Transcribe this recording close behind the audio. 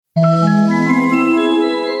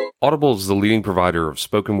Audible is the leading provider of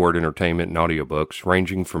spoken word entertainment and audiobooks,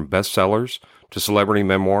 ranging from bestsellers to celebrity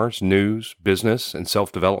memoirs, news, business, and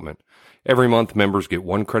self-development. Every month, members get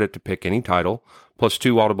 1 credit to pick any title, plus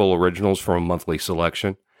 2 Audible originals from a monthly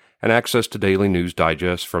selection, and access to daily news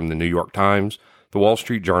digests from the New York Times, the Wall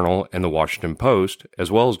Street Journal, and the Washington Post,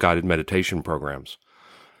 as well as guided meditation programs.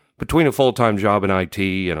 Between a full-time job in IT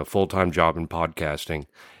and a full-time job in podcasting,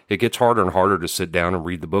 it gets harder and harder to sit down and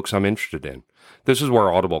read the books I'm interested in. This is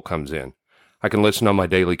where Audible comes in. I can listen on my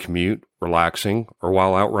daily commute, relaxing, or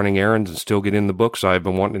while out running errands and still get in the books I've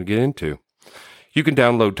been wanting to get into. You can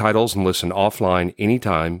download titles and listen offline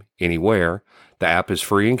anytime, anywhere. The app is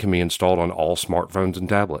free and can be installed on all smartphones and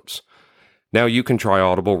tablets. Now you can try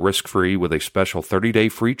Audible risk-free with a special 30-day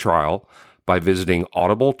free trial by visiting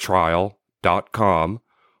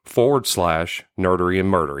audibletrial.com/nerdery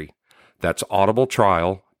and murdery. That's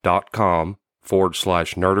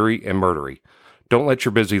audibletrial.com/nerdery and murdery. Don't let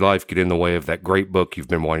your busy life get in the way of that great book you've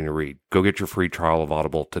been wanting to read. Go get your free trial of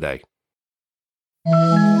Audible today.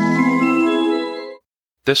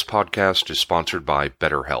 This podcast is sponsored by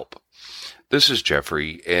BetterHelp. This is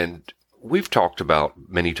Jeffrey, and we've talked about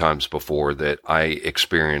many times before that I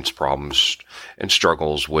experience problems and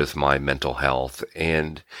struggles with my mental health,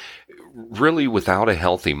 and really without a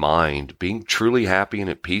healthy mind, being truly happy and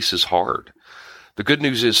at peace is hard. The good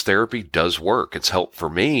news is therapy does work. It's helped for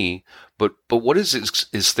me, but what is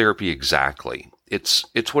therapy exactly? It's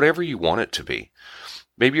whatever you want it to be.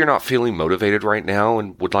 Maybe you're not feeling motivated right now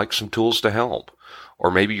and would like some tools to help.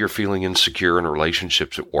 Or maybe you're feeling insecure in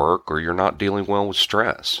relationships at work, or you're not dealing well with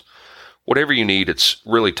stress. Whatever you need, it's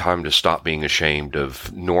really time to stop being ashamed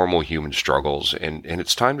of normal human struggles, and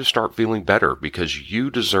it's time to start feeling better because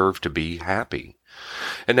you deserve to be happy.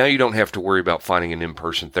 And now you don't have to worry about finding an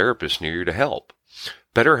in-person therapist near you to help.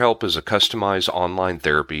 BetterHelp is a customized online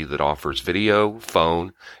therapy that offers video,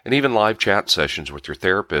 phone, and even live chat sessions with your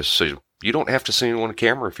therapist, so you don't have to see anyone on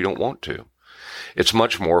camera if you don't want to. It's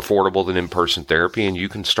much more affordable than in-person therapy, and you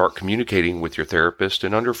can start communicating with your therapist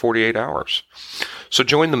in under 48 hours. So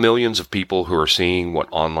join the millions of people who are seeing what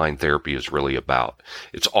online therapy is really about.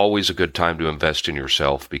 It's always a good time to invest in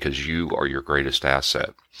yourself because you are your greatest asset.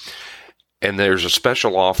 And there's a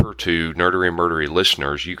special offer to Nerdery and Murdery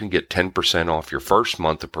listeners. You can get 10% off your first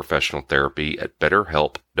month of professional therapy at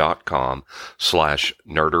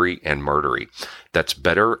betterhelp.com/nerdery and murdery. That's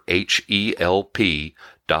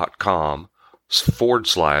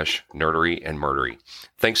betterhelp.com/nerdery and murdery.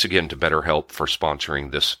 Thanks again to BetterHelp for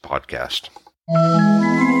sponsoring this podcast.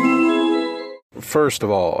 First of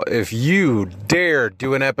all, if you dare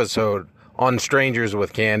do an episode on Strangers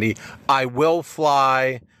with Candy, I will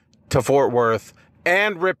fly to Fort Worth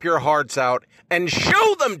and rip your hearts out and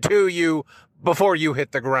show them to you before you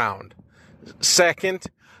hit the ground. Second,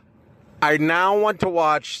 I now want to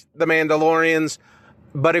watch The Mandalorians,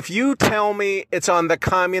 but if you tell me it's on the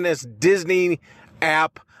communist Disney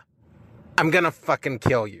app, I'm gonna fucking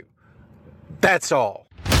kill you. That's all.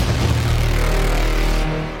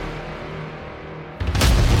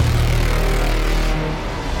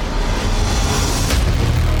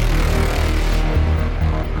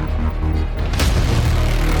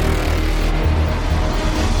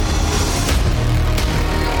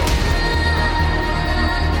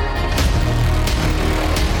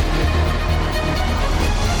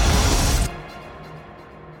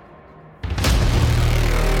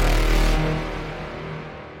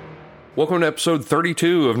 Welcome to episode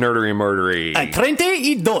 32 of Nerdery and Murdery.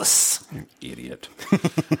 32. Idiot.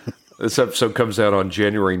 This episode comes out on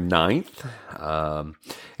January 9th. And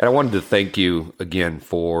I wanted to thank you again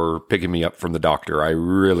for picking me up from the doctor. I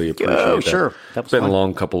really appreciate it. Oh, sure. That was been fun. A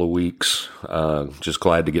long couple of weeks. Just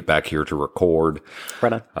glad to get back here to record.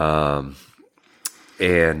 Right on.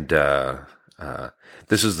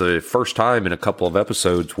 This is the first time in a couple of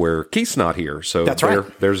episodes where Keith's not here. So that's right.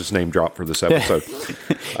 There's his name drop for this episode.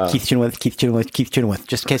 Keith Chenoweth, just in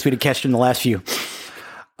case we didn't catch it in the last few.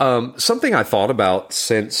 Something I thought about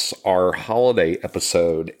since our holiday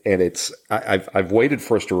episode, and I've waited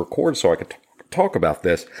for us to record so I could talk about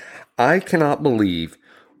this. I cannot believe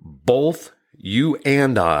both you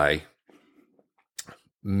and I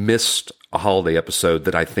missed a holiday episode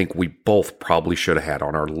that I think we both probably should have had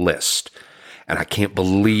on our list. And I can't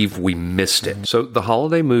believe we missed it. So the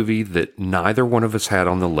holiday movie that neither one of us had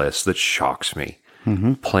on the list that shocks me.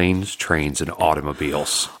 Mm-hmm. Planes, Trains, and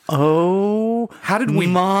Automobiles. Oh, how did we?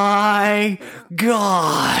 My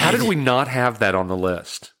God! How did we not have that on the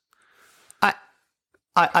list? I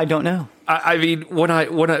don't know. I mean,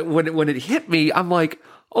 when it hit me, I'm like,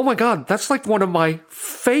 oh my God, that's like one of my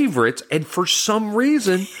favorites, and for some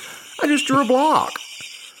reason, I just drew a block.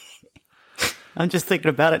 I'm just thinking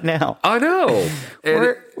about it now. I know.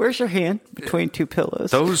 And Where's your hand between two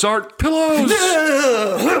pillows? those aren't pillows.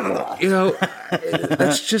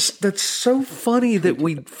 That's so funny that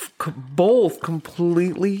we both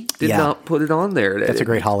completely did not put it on there. That's a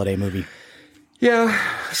great holiday movie. Yeah.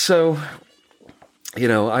 So,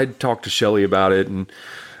 I talked to Shelley about it, and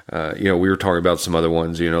we were talking about some other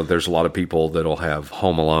ones. There's a lot of people that'll have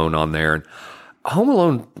Home Alone on there, and Home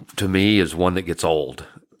Alone to me is one that gets old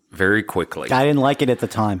very quickly. I didn't like it at the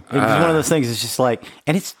time. It was one of those things. It's just like,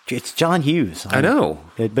 and it's John Hughes. I know,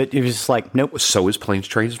 but it was just like, nope. So is Planes,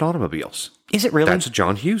 Trains, and Automobiles. Is it really? That's a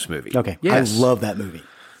John Hughes movie. Okay, yes. I love that movie.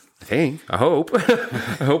 Dang, I hope.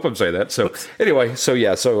 I hope I'm saying that. So anyway, so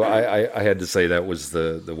I had to say that was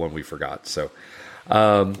the one we forgot. So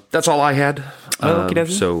that's all I had.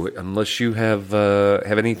 So unless you have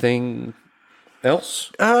anything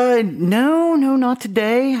else? No, not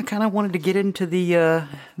today. I kind of wanted to get into the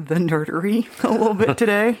nerdery a little bit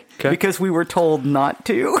today because we were told not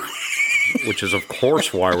to. Which is, of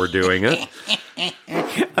course, why we're doing it.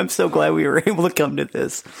 I'm so glad we were able to come to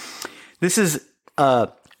this. This is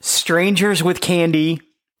Strangers with Candy,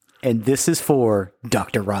 and this is for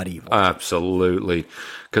Dr. Rod Evil. Absolutely,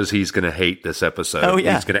 because he's going to hate this episode. Oh,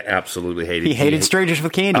 yeah. He's going to absolutely hate it. He hated Strangers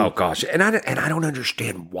with Candy. Oh, gosh. And I don't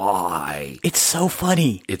understand why. It's so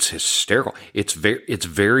funny. It's hysterical. It's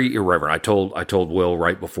very irreverent. I told Will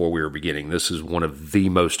right before we were beginning, this is one of the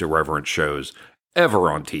most irreverent shows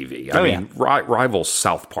ever on TV. I mean, rivals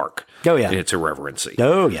South Park. Oh, yeah. In its irreverency.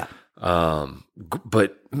 Oh, yeah.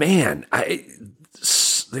 But, man,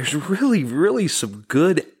 there's really, really some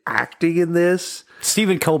good acting in this.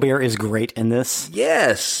 Stephen Colbert is great in this.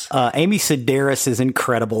 Yes. Amy Sedaris is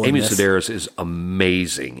incredible in this. Amy Sedaris is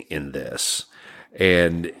amazing in this.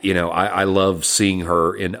 And, I love seeing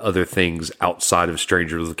her in other things outside of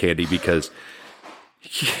Strangers with Candy because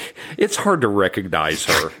it's hard to recognize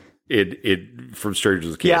her. From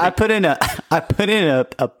Strangers with Candy. Yeah, I put in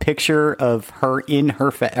a picture of her in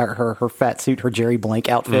her fat suit, her Jerry Blank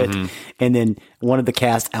outfit, and then one of the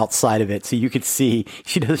cast outside of it, so you could see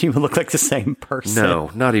she doesn't even look like the same person.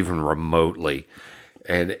 No, not even remotely.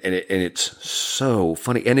 And it's so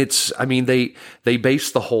funny. And they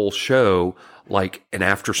base the whole show like an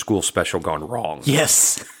after school special gone wrong.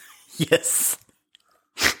 Yes. Yes.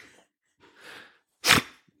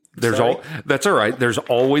 That's all right. There's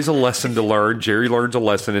always a lesson to learn. Jerry learns a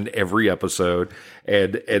lesson in every episode,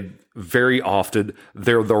 and very often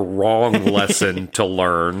they're the wrong lesson to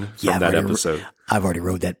learn from that episode. I've already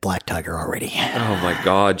rode that black tiger already. Oh my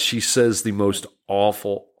God. She says the most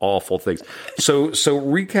awful, awful things. So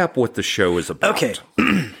recap what the show is about. Okay.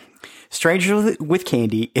 Strangers with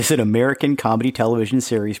Candy is an American comedy television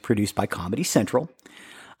series produced by Comedy Central.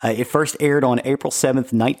 It first aired on April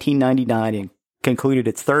 7th, 1999 and concluded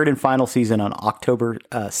its third and final season on October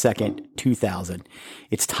 2nd, 2000.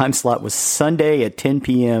 Its time slot was Sunday at 10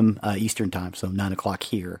 p.m. Eastern Time, so 9 o'clock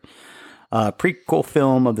here. Prequel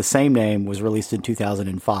film of the same name was released in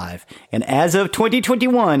 2005, and as of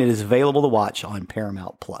 2021, it is available to watch on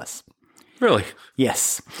Paramount Plus. Really?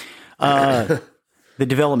 Yes. The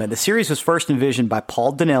development. The series was first envisioned by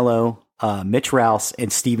Paul Dinello, Mitch Rouse,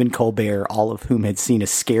 and Stephen Colbert, all of whom had seen a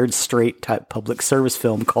Scared Straight type public service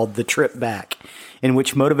film called The Trip Back, in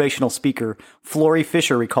which motivational speaker Florrie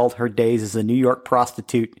Fisher recalled her days as a New York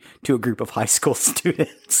prostitute to a group of high school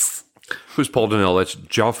students. Who's Paul Dinello? That's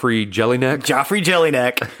Joffrey Jellyneck? Joffrey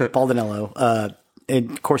Jellyneck, Paul Dinello.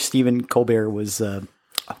 And of course, Stephen Colbert was,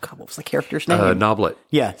 what was the character's name? Noblet.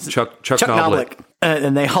 Yeah. Chuck Noblet.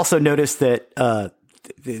 And they also noticed that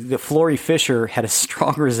the Florrie Fisher had a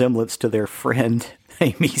strong resemblance to their friend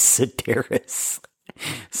Amy Sedaris.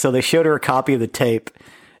 So they showed her a copy of the tape,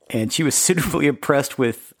 and she was suitably impressed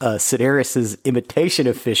with Sedaris' imitation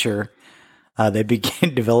of Fisher. They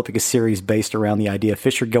began developing a series based around the idea of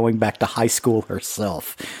Fisher going back to high school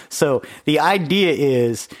herself. So the idea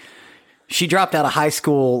is she dropped out of high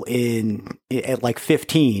school at like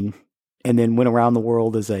 15 and then went around the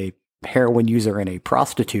world as a heroin user and a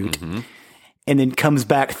prostitute. Mm-hmm. And then comes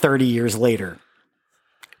back 30 years later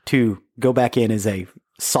to go back in as a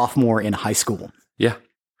sophomore in high school. Yeah.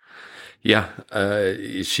 Yeah.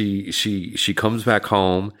 She comes back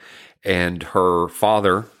home, and her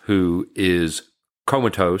father, who is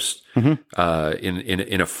comatose, mm-hmm.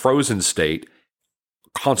 In a frozen state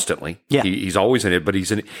constantly. Yeah. He's always in it, but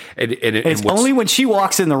he's in it. And it's only when she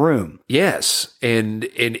walks in the room. Yes. And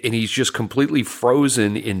he's just completely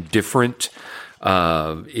frozen in different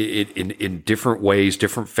in different ways,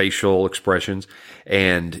 different facial expressions.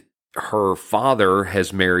 And her father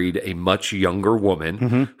has married a much younger woman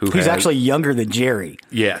mm-hmm. who's actually younger than Jerry.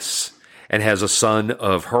 Yes. And has a son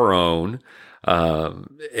of her own.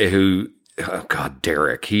 who, oh God,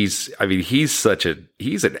 Derek, he's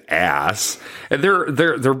an ass, and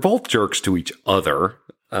they're both jerks to each other.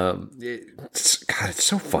 It's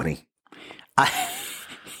so funny.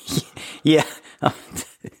 Yeah. One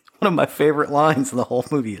of my favorite lines in the whole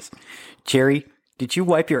movie is, Jerry, did you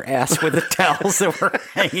wipe your ass with the towels that were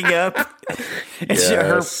hanging up? And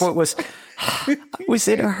her point was, I was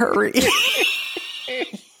in a hurry.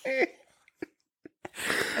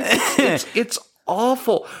 It's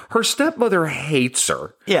awful. Her stepmother hates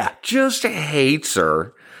her. Yeah. Just hates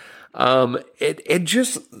her. And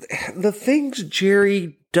just the things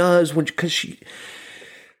Jerry does because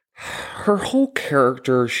her whole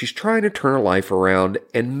character, she's trying to turn her life around,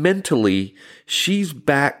 and mentally she's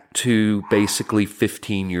back to basically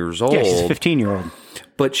 15 years old. Yeah, she's a 15-year-old.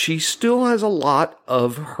 But she still has a lot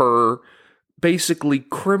of her basically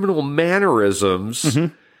criminal mannerisms.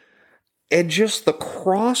 Mm-hmm. And just the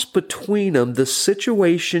cross between them, the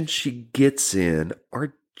situations she gets in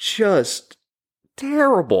are just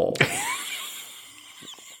terrible.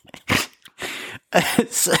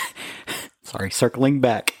 Sorry, circling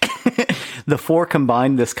back. The four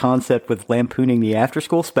combined this concept with lampooning the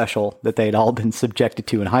after-school special that they had all been subjected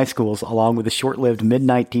to in high schools, along with the short-lived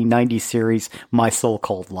mid-1990s series My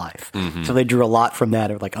So-Called Life. Mm-hmm. So they drew a lot from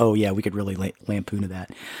that. Of like, oh yeah, we could really lampoon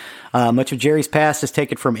that. Much of Jerry's past is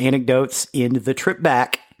taken from anecdotes in The Trip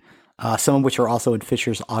Back, some of which are also in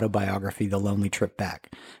Fisher's autobiography, The Lonely Trip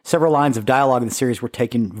Back. Several lines of dialogue in the series were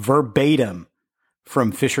taken verbatim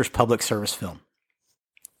from Fisher's public service film.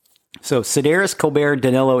 So Sedaris, Colbert,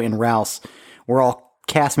 Danilo, and Rouse were all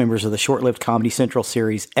cast members of the short-lived Comedy Central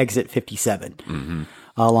series Exit 57, mm-hmm.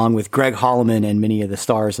 Along with Greg Holloman and many of the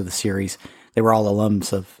stars of the series. They were all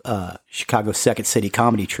alums of Chicago's Second City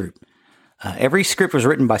comedy troupe. Every script was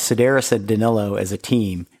written by Sedaris and Danilo as a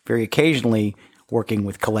team, very occasionally working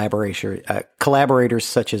with collaborators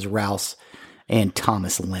such as Rouse and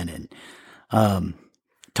Thomas Lennon.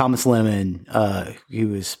 Thomas Lennon,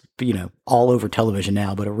 who is, all over television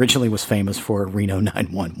now, but originally was famous for Reno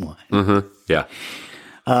 911. Mm-hmm.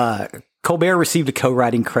 Yeah. Colbert received a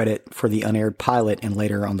co-writing credit for the unaired pilot and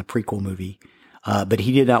later on the prequel movie. But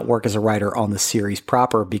he did not work as a writer on the series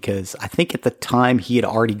proper because I think at the time he had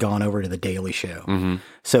already gone over to The Daily Show. Mm-hmm.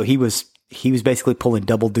 So he was basically pulling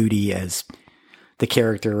double duty as the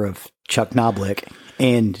character of Chuck Knoblich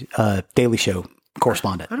and Daily Show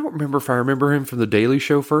correspondent. I don't remember if I remember him from The Daily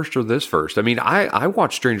Show first or this first. I mean, I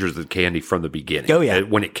watched Strangers with Candy from the beginning. Oh, yeah.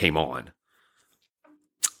 When it came on.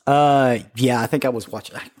 Yeah, I think I was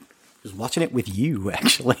watching it with you,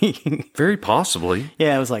 actually. Very possibly.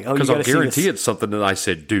 Yeah, I was like, oh, you because got I'll to see guarantee this. it's something that I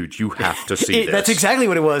said, dude, you have to see this. That's exactly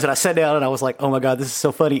what it was. And I sat down and I was like, oh my God, this is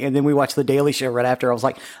so funny. And then we watched The Daily Show right after. I was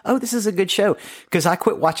like, oh, this is a good show. Because I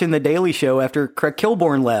quit watching The Daily Show after Craig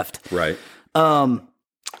Kilborn left. Right.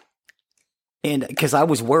 And because I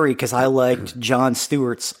was worried because I liked Jon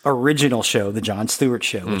Stewart's original show, The Jon Stewart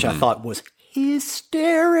Show, which I thought was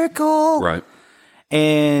hysterical. Right.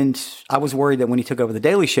 And I was worried that when he took over The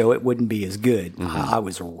Daily Show, it wouldn't be as good. Mm-hmm. I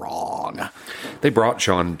was wrong. They brought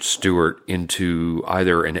Jon Stewart into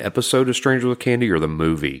either an episode of Stranger with Candy or the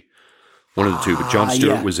movie. One of the two, but Jon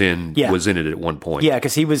Stewart was in it at one point. Yeah,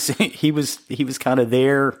 because he was kind of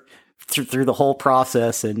there through the whole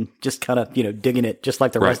process and just kind of digging it just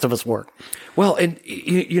like the rest of us were. Well, and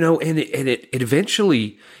it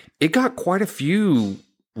eventually it got quite a few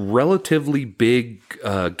relatively big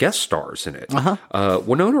guest stars in it. Uh-huh.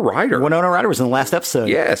 Winona Ryder. Winona Ryder was in the last episode.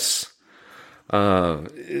 Yes.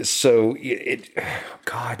 So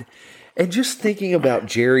God. And just thinking about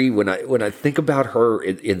Jerry, when I think about her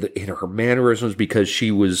in her mannerisms, because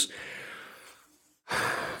she was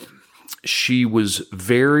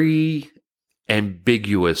very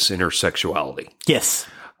ambiguous in her sexuality. Yes.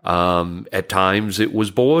 At times it was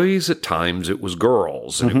boys, at times it was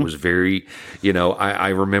girls, and it was very, I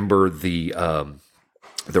remember the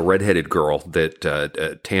redheaded girl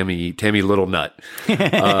that Tammy Little Nut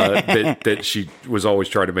that she was always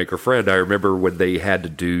trying to make her friend. I remember when they had to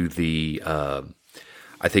do the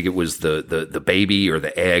I think it was the baby or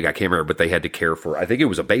the egg, I can't remember, but they had to care for, I think it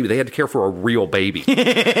was a baby. They had to care for a real baby.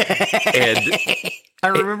 And I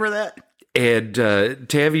remember that. And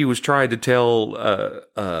Tammy was trying to tell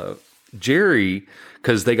Jerry,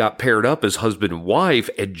 because they got paired up as husband and wife,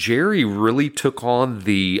 and Jerry really took on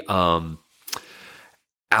the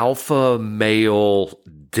alpha male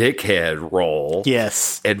dickhead role.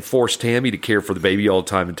 Yes. And forced Tammy to care for the baby all the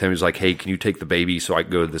time. And Tammy's like, hey, can you take the baby so I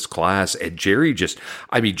can go to this class? And Jerry just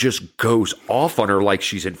goes off on her like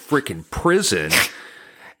she's in freaking prison.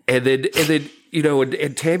 and then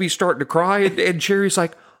Tammy's starting to cry, and Jerry's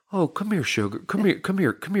like, oh, come here, sugar. Come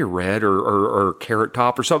here, Red or Carrot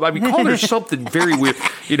Top or something. I mean, call her something very weird.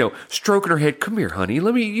 Stroking her head. Come here, honey.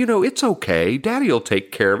 Let me. It's okay. Daddy'll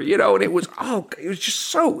take care of it. And it was just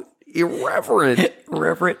so irreverent,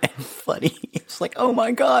 and funny. It's like, oh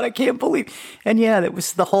my God, I can't believe. And yeah, that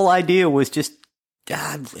was the whole idea. Was just,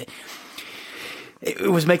 it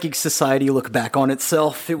was making society look back on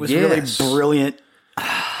itself. It was really brilliant.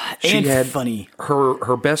 She had funny.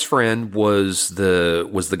 Her best friend was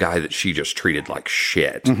the guy that she just treated like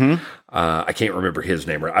shit. Mm-hmm. I can't remember his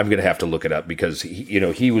name. I'm going to have to look it up because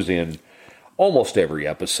he was in almost every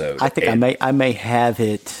episode. I think I may have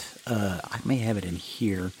it. I may have it in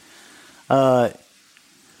here.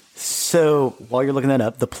 So while you're looking that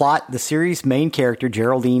up, the plot: the series' main character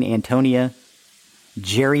Geraldine Antonia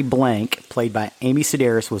Jerry Blank, played by Amy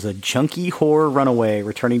Sedaris, was a junkie whore runaway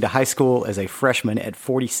returning to high school as a freshman at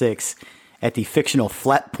 46 at the fictional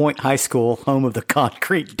Flat Point High School, home of the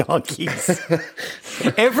Concrete Donkeys.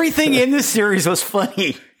 Everything in this series was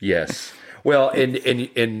funny. Yes. Well, and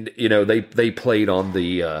they played on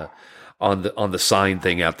the sign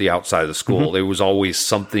thing at the outside of the school. Mm-hmm. There was always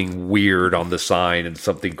something weird on the sign and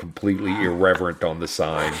something completely irreverent on the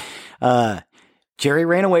sign. Jerry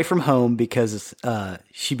ran away from home because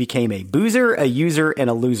she became a boozer, a user,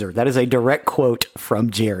 and a loser. That is a direct quote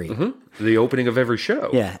from Jerry. Mm-hmm. The opening of every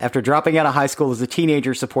show. Yeah. After dropping out of high school as a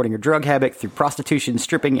teenager, supporting her drug habit through prostitution,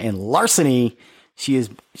 stripping, and larceny, she's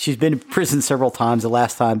been in prison several times, the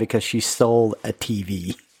last time because she stole a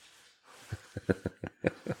TV.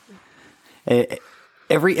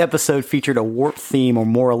 Every episode featured a warped theme or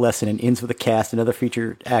moral lesson and ends with a cast and other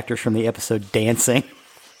featured actors from the episode dancing.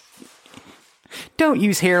 Don't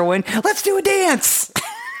use heroin. Let's do a dance.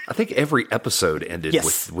 I think every episode ended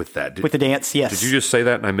with that. With the dance, yes. Did you just say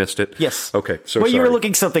that and I missed it? Yes. Okay. So well, sorry. you were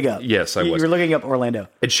looking something up. Yes, I was. You were looking up Orlando.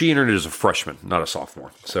 And she entered as a freshman, not a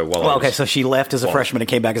sophomore. So so she left as a freshman and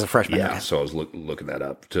came back as a freshman. Yeah. Okay. So I was looking that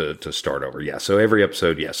up to start over. Yeah. So every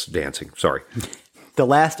episode, yes, dancing. Sorry. The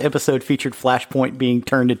last episode featured Flashpoint being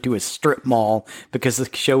turned into a strip mall because the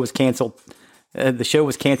show was canceled. The show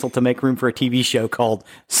was canceled to make room for a TV show called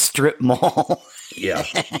Strip Mall. Yeah.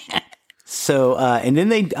 So, and then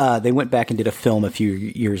they went back and did a film a few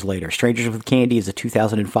years later. Strangers with Candy is a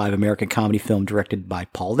 2005 American comedy film directed by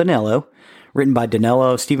Paul Dinello, written by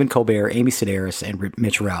Dinello, Stephen Colbert, Amy Sedaris, and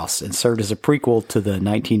Mitch Rouse, and served as a prequel to the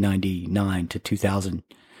 1999 to 2000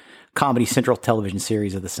 Comedy Central television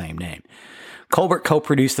series of the same name. Colbert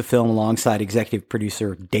co-produced the film alongside executive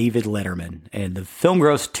producer David Letterman, and the film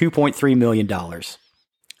grossed $2.3 million.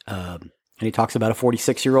 And he talks about a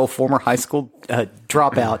 46-year-old former high school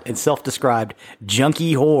dropout and self-described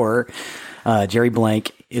junkie whore. Jerry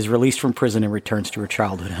Blank is released from prison and returns to her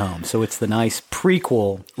childhood home. So it's the nice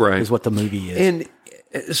prequel, right, is what the movie is.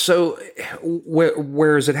 And so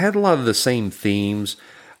whereas it had a lot of the same themes,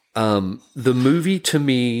 the movie to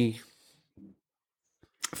me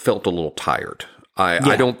felt a little tired.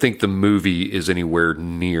 I don't think the movie is anywhere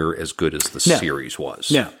near as good as the series was.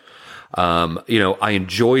 No. I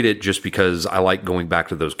enjoyed it just because I like going back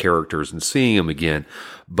to those characters and seeing them again.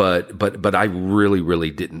 But I really, really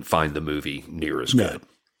didn't find the movie near as good.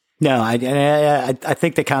 No, I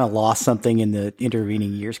think they kind of lost something in the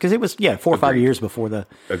intervening years because it was 4 or 5 years before the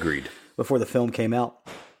film came out.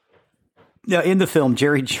 Now, in the film,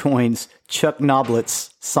 Jerry joins Chuck Noblet's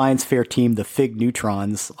science fair team, the Fig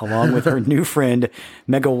Neutrons, along with her new friend,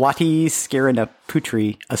 Megawati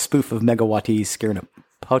Scarinaputri, a spoof of Megawati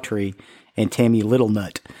Scarinaputri, and Tammy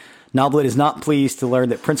Littlenut. Noblet is not pleased to learn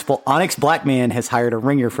that Principal Onyx Blackman has hired a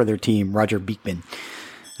ringer for their team, Roger Beekman,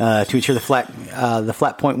 to ensure the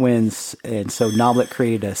Flat Point wins, and so Noblet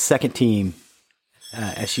created a second team.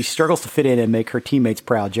 As she struggles to fit in and make her teammates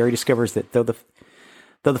proud, Jerry discovers that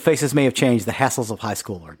though the faces may have changed, the hassles of high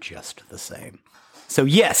school are just the same. So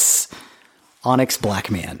yes, Onyx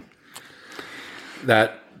Blackman.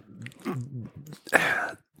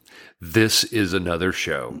 This is another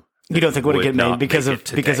show. You don't think would get made because of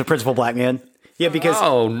Principal Blackman? Yeah, because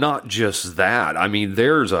not just that. I mean,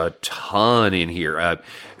 there's a ton in here.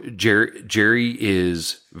 Jerry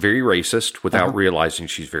is very racist without realizing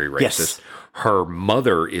she's very racist. Yes. Her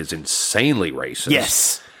mother is insanely racist.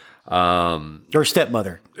 Yes. Her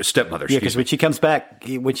stepmother. Yeah, because when she comes back,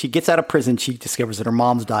 when she gets out of prison, she discovers that her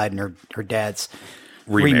mom's died and her dad's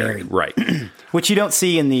remarried. Right. Which you don't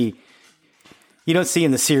see in the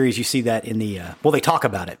series. You see that in the they talk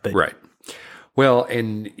about it, but right. Well,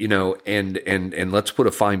 and let's put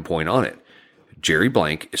a fine point on it. Jerry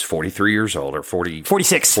Blank is 43 years old, or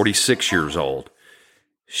 46 years old.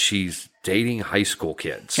 She's dating high school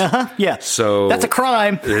kids. Yeah. So that's a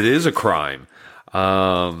crime. It is a crime.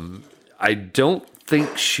 I don't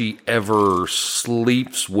think she ever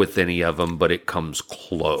sleeps with any of them, but it comes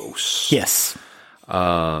close. Yes.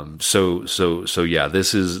 So yeah,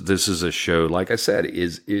 this is a show, like I said,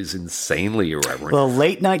 is insanely irreverent. Well,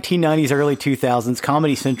 late 1990s, early 2000s,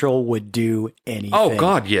 Comedy Central would do anything. Oh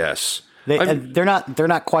God, yes. They're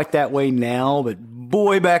not quite that way now, but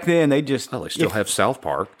boy, back then they just. Well, they still have South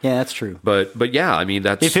Park. Yeah, that's true. But yeah, I mean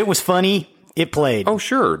that's. If it was funny, it played. Oh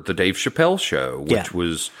sure, the Dave Chappelle show, which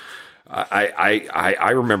was.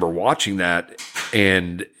 I remember watching that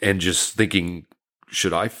and just thinking,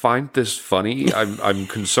 should I find this funny? I'm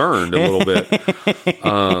concerned a little bit.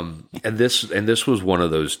 And this was one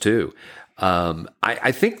of those too.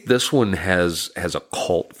 I think this one has a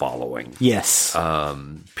cult following. Yes.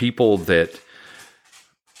 People that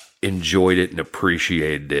enjoyed it and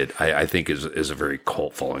appreciated it, I think is a very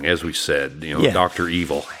cult following. As we said, Dr.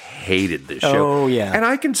 Evil hated this show. Oh yeah. And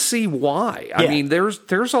I can see why. I mean,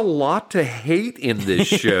 there's a lot to hate in this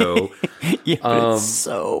show. Yeah, it's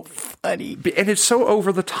so funny. And it's so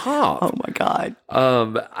over the top. Oh my God.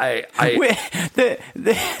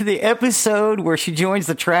 The episode where she joins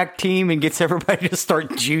the track team and gets everybody to start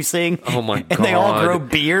juicing. Oh my God. And they all grow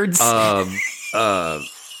beards.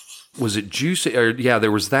 Was it juicy? Or, yeah,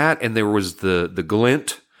 there was that, and there was the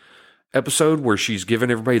Glint episode where she's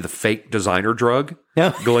giving everybody the fake designer drug.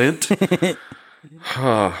 No. Glint.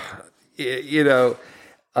 I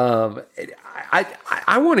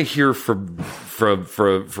want to hear from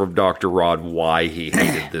Dr. Rod why he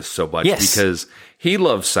hated this so much. Yes. Because he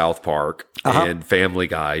loves South Park and Family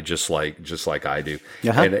Guy just like I do.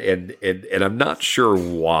 Uh-huh. And I'm not sure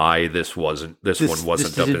why this one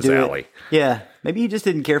wasn't up his alley. Yeah. Maybe he just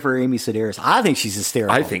didn't care for Amy Sedaris. I think she's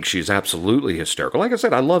hysterical. I think she's absolutely hysterical. Like I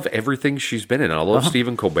said, I love everything she's been in. I love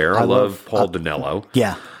Stephen Colbert. I love Paul Dinello.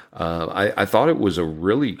 Yeah. I thought it was a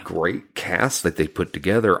really great cast that they put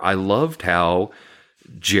together. I loved how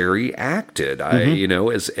Jerry acted.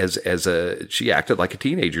 She acted like a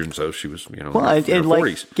teenager, and so she was, in her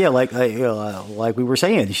 40s. Like we were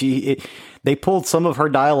saying, they pulled some of her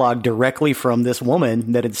dialogue directly from this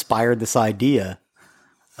woman that inspired this idea.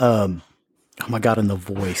 Oh my God, and the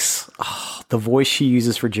voice. Oh, the voice she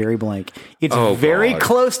uses for Jerry Blank. It's very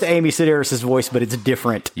close to Amy Sedaris' voice, but it's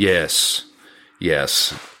different. Yes. The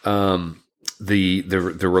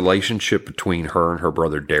relationship between her and her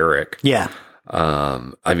brother Derek. Yeah.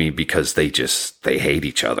 Because they hate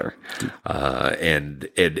each other. And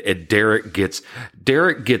Derek gets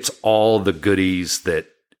all the goodies that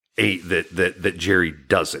Jerry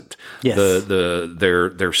doesn't. Yes.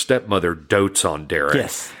 Their stepmother dotes on Derek.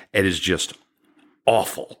 Yes. And is just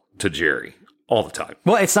awful to Jerry all the time.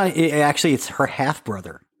 Well, it's not actually it's her half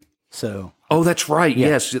brother. So. Oh, that's right. Yeah.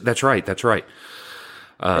 Yes, that's right.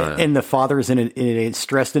 And the father is in a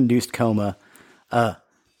stress-induced coma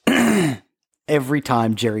every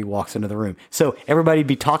time Jerry walks into the room. So everybody'd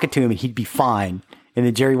be talking to him and he'd be fine. And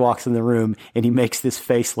then Jerry walks in the room and he makes this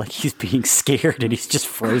face like he's being scared and he's just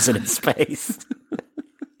frozen in space.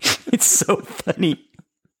 It's so funny.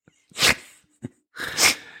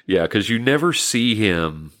 Yeah, because you never see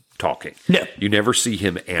him talking. No. You never see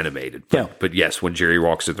him animated. No. But yes, when Jerry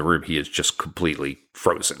walks in the room, he is just completely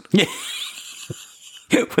frozen. Yeah.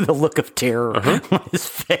 With a look of terror on his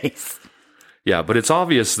face. Yeah, but it's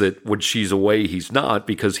obvious that when she's away, he's not,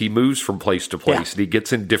 because he moves from place to place and he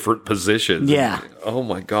gets in different positions. Yeah. And, oh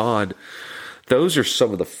my God. Those are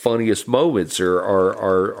some of the funniest moments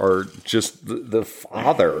are just the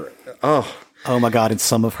father. Oh my God. And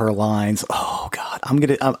some of her lines. Oh God. I'm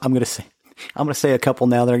going to say a couple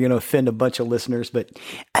now that are going to offend a bunch of listeners, but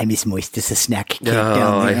I'm as moist as a snack cake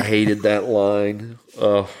down there. I hated that line.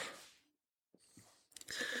 Oh.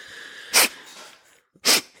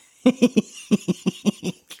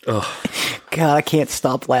 God, I can't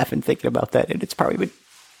stop laughing thinking about that. And it's probably been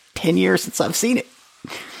 10 years since I've seen it.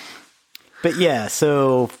 But yeah,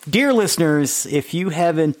 so dear listeners, if you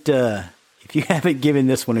haven't given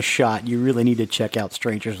this one a shot, you really need to check out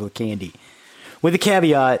Strangers with Candy. With the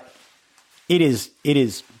caveat, it is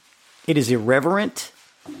irreverent.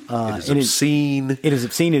 It is obscene. It is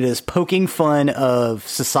obscene. It is poking fun of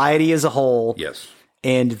society as a whole. Yes.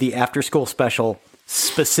 And the after school special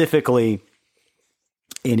specifically,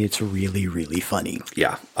 and it's really, really funny.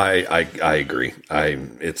 Yeah, I agree.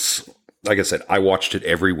 It's like I said, I watched it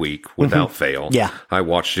every week without fail. Yeah, I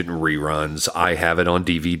watched it in reruns. I have it on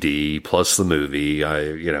DVD plus the movie.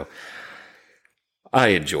 I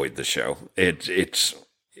enjoyed the show. It's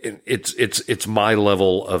my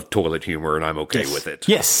level of toilet humor, and I'm okay with it.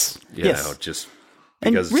 Yes, you know, just.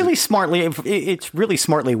 Because and really smartly, it's really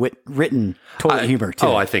smartly written toilet humor too.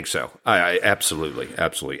 Oh, I think so. I absolutely.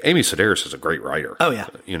 Amy Sedaris is a great writer. Oh yeah.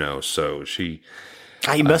 So she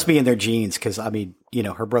He must be in their genes because, I mean,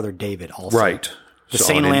 her brother David also. Right. The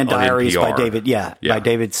So Saintland Diaries by NPR. David, by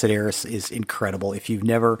David Sedaris is incredible. If you've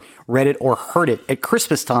never read it or heard it, at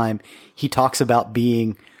Christmas time, he talks about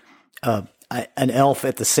being an elf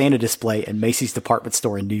at the Santa display in Macy's department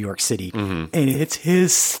store in New York City. Mm-hmm. And it's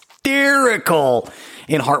hysterical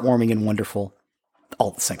and heartwarming and wonderful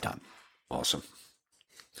all at the same time. Awesome.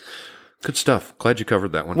 Good stuff. Glad you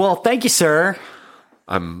covered that one. Well, thank you, sir.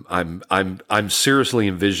 I'm seriously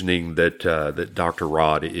envisioning that Dr.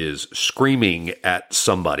 Rod is screaming at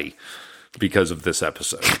somebody because of this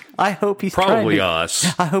episode. I hope he's probably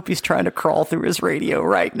us. I hope he's trying to crawl through his radio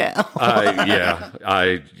right now.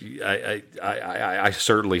 I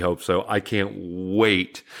certainly hope so. I can't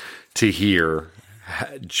wait to hear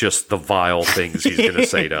just the vile things he's going to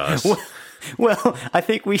say to us. Well, I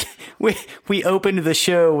think we opened the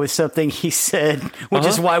show with something he said, which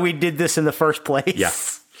is why we did this in the first place. Yeah.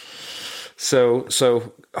 So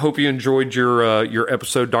hope you enjoyed your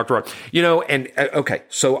episode, Dr. Rod. Okay,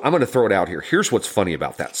 so I'm going to throw it out here. Here's what's funny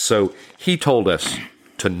about that. So he told us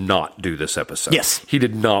to not do this episode. Yes. He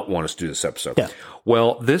did not want us to do this episode. Yeah.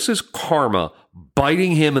 Well, this is karma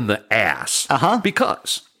biting him in the ass.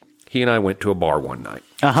 Because he and I went to a bar one night.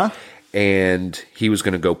 And he was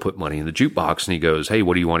going to go put money in the jukebox, and he goes, "Hey,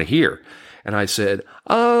 what do you want to hear?" And I said,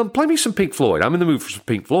 "Play me some Pink Floyd. I'm in the mood for some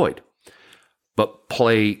Pink Floyd. But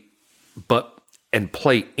play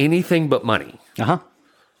anything but money."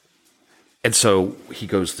 And so he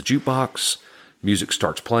goes to the jukebox, music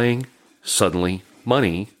starts playing, suddenly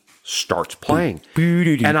money starts playing.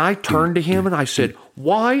 And I turned to him and I said,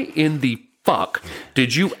 "Why in the fuck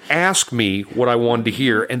did you ask me what I wanted to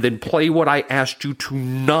hear and then play what I asked you to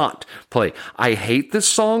not play? I hate this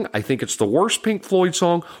song. I think it's the worst Pink Floyd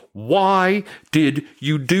song. Why did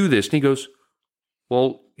you do this?" And he goes,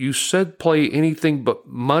 "Well, you said play anything but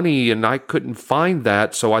money and I couldn't find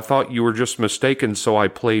that. So I thought you were just mistaken. So I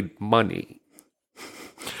played money."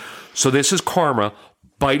 So this is karma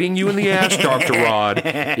biting you in the ass, Dr. Rod.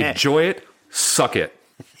 Enjoy it. Suck it.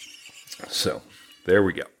 So there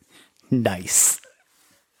we go. Nice.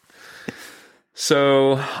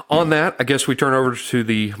 So on that, I guess we turn over to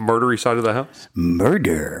the murdery side of the house.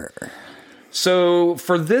 Murder. So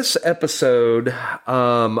for this episode,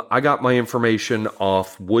 I got my information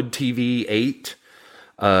off Wood TV 8,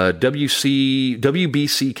 WBCK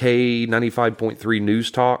 95.3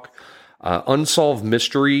 News Talk, Unsolved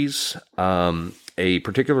Mysteries, a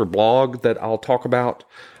particular blog that I'll talk about,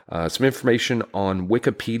 some information on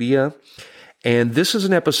Wikipedia. And this is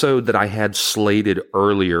an episode that I had slated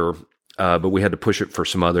earlier, but we had to push it for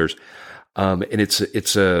some others. And it's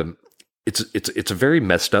a very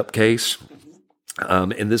messed up case.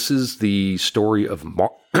 And this is the story of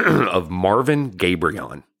Marvin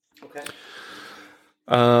Gabrion. Okay.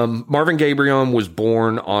 Marvin Gabrion was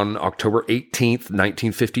born on October 18th,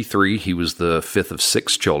 1953. He was the fifth of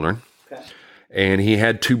six children. Okay. And he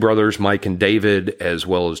had two brothers, Mike and David, as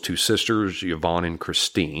well as two sisters, Yvonne and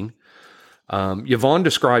Christine. Yvonne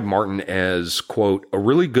described Martin as, quote, "a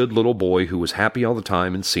really good little boy who was happy all the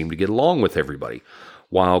time and seemed to get along with everybody,"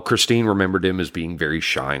 while Christine remembered him as being very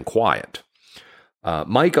shy and quiet.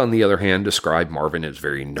 Mike, on the other hand, described Marvin as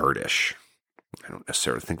very nerdish. I don't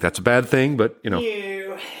necessarily think that's a bad thing, but,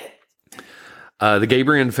 The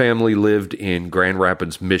Gabrion family lived in Grand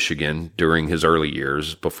Rapids, Michigan during his early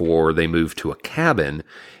years before they moved to a cabin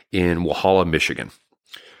in Walhalla, Michigan.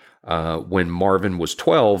 When Marvin was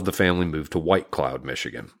 12, the family moved to White Cloud,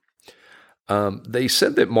 Michigan. They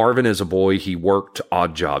said that Marvin, as a boy, he worked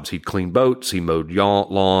odd jobs. He'd clean boats, he mowed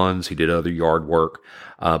lawns, he did other yard work,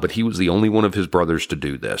 but he was the only one of his brothers to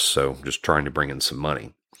do this, so just trying to bring in some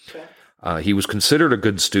money. Okay. He was considered a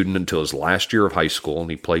good student until his last year of high school,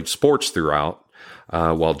 and he played sports throughout,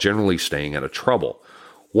 while generally staying out of trouble.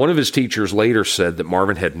 One of his teachers later said that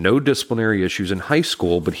Marvin had no disciplinary issues in high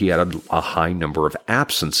school, but he had a high number of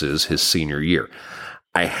absences his senior year.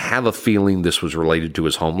 I have a feeling this was related to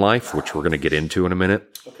his home life, which we're going to get into in a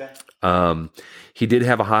minute. Okay. He did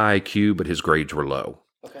have a high IQ, but his grades were low.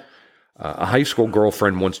 Okay. A high school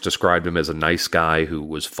girlfriend once described him as a nice guy who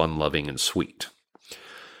was fun-loving and sweet.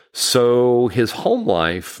 So his home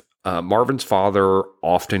life, Marvin's father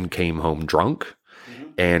often came home drunk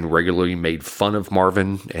and regularly made fun of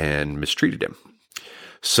Marvin and mistreated him.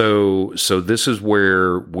 So this is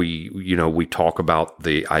where we talk about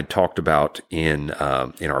I talked about in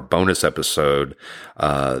our bonus episode,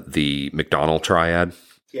 the McDonald triad.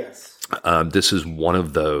 Yes. This is one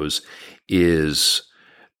of those, is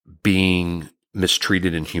being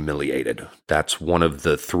mistreated and humiliated. That's one of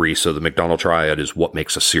the three. So the McDonald triad is what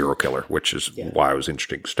makes a serial killer, which is why I was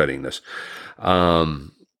interested in studying this.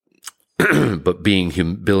 but being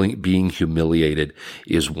humiliated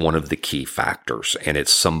is one of the key factors, and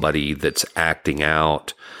it's somebody that's acting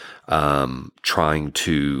out, trying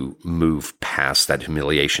to move past that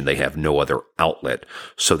humiliation. They have no other outlet,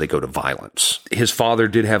 so they go to violence. His father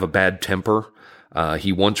did have a bad temper.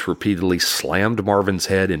 He once repeatedly slammed Marvin's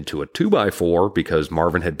head into a 2x4 because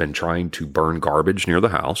Marvin had been trying to burn garbage near the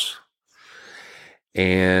house.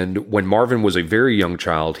 And when Marvin was a very young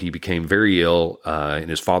child, he became very ill, and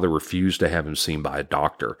his father refused to have him seen by a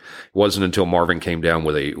doctor. It wasn't until Marvin came down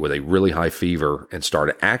with a really high fever and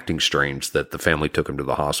started acting strange that the family took him to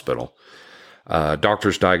the hospital.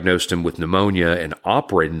 Doctors diagnosed him with pneumonia and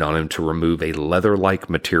operated on him to remove a leather-like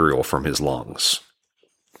material from his lungs.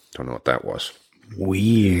 Don't know what that was.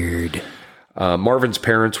 Weird. Marvin's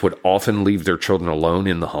parents would often leave their children alone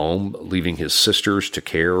in the home, leaving his sisters to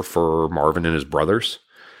care for Marvin and his brothers.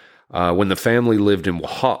 When the family lived in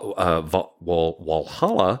Walhalla,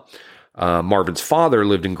 Marvin's father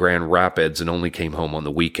lived in Grand Rapids and only came home on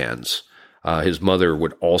the weekends. His mother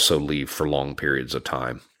would also leave for long periods of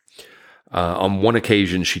time. On one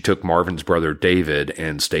occasion, she took Marvin's brother David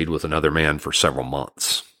and stayed with another man for several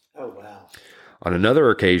months. Oh, wow. On another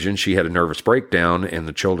occasion, she had a nervous breakdown, and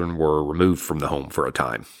the children were removed from the home for a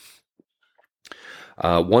time.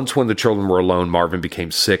 Once when the children were alone, Marvin became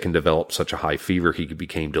sick and developed such a high fever he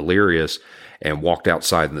became delirious and walked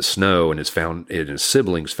outside in the snow, and his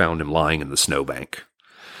siblings found him lying in the snowbank.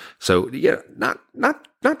 So, yeah, not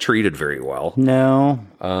treated very well. No.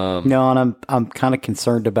 No, and I'm kind of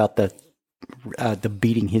concerned about the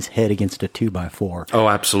beating his head against a 2x4. Oh,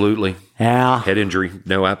 absolutely. Yeah. Head injury.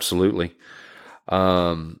 No, absolutely.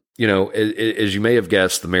 As you may have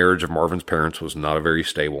guessed, the marriage of Marvin's parents was not a very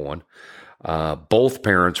stable one. Both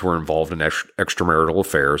parents were involved in extramarital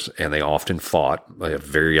affairs, and they often fought,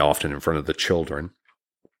 very often in front of the children.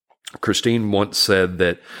 Christine once said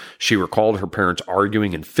that she recalled her parents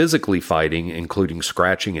arguing and physically fighting, including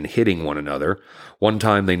scratching and hitting one another. One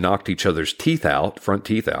time they knocked each other's front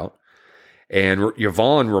teeth out. And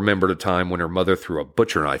Yvonne remembered a time when her mother threw a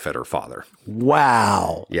butcher knife at her father.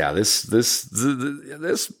 Wow. Yeah, this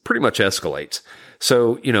pretty much escalates.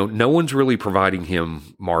 So, no one's really providing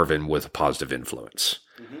Marvin, with a positive influence.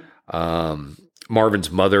 Mm-hmm.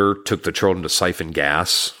 Marvin's mother took the children to siphon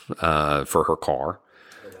gas for her car.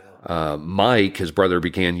 Oh, wow. Mike, his brother,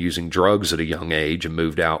 began using drugs at a young age and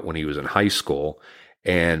moved out when he was in high school.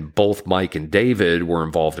 And both Mike and David were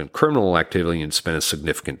involved in criminal activity and spent a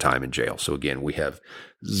significant time in jail. So again, we have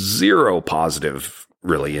zero positive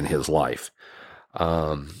really in his life.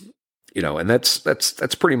 And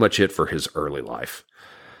that's pretty much it for his early life.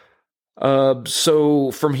 So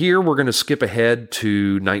from here, we're going to skip ahead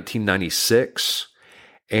to 1996,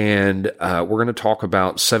 and we're going to talk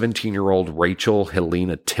about 17-year-old Rachel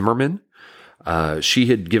Helena Timmerman. She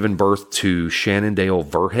had given birth to Shannondale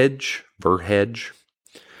Verhage.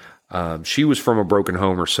 She was from a broken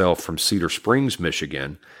home herself from Cedar Springs,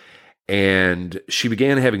 Michigan, and she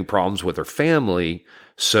began having problems with her family,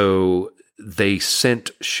 so they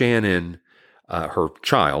sent Shannon, her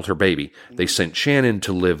baby, they sent Shannon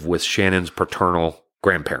to live with Shannon's paternal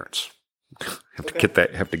grandparents. Have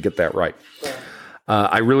to get that right.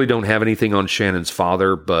 I really don't have anything on Shannon's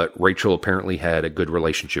father, but Rachel apparently had a good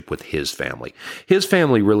relationship with his family. His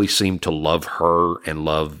family really seemed to love her and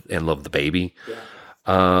love the baby. Yeah.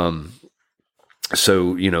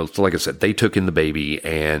 So, like I said, they took in the baby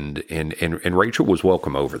and Rachel was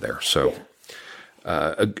welcome over there. So,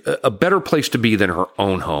 a better place to be than her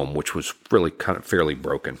own home, which was really kind of fairly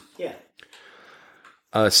broken. Yeah.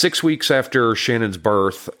 6 weeks after Shannon's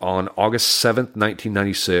birth, on August 7th,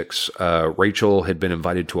 1996, Rachel had been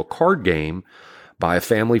invited to a card game by a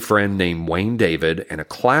family friend named Wayne David and a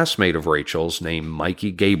classmate of Rachel's named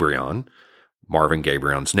Mikey Gabrion, Marvin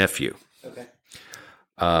Gabrion's nephew. Okay.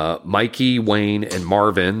 Mikey, Wayne, and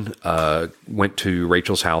Marvin went to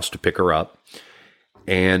Rachel's house to pick her up.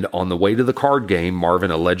 And on the way to the card game, Marvin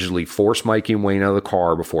allegedly forced Mikey and Wayne out of the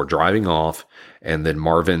car before driving off. And then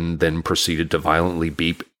Marvin then proceeded to violently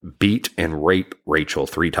beat and rape Rachel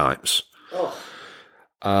 3 times. Oh.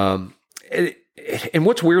 And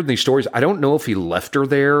what's weird in these stories, I don't know if he left her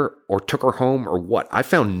there or took her home or what. I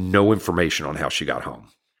found no information on how she got home.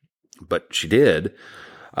 But she did.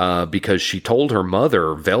 Because she told her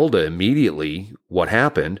mother, Velda, immediately what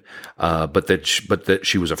happened, but that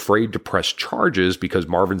she was afraid to press charges because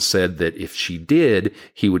Marvin said that if she did,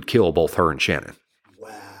 he would kill both her and Shannon.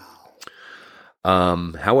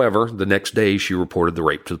 Wow. However, the next day she reported the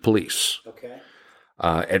rape to the police. Okay.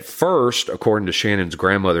 At first, according to Shannon's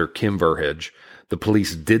grandmother, Kim Verhage, the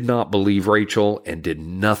police did not believe Rachel and did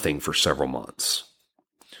nothing for several months.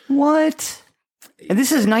 What? And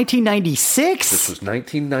this is 1996? This was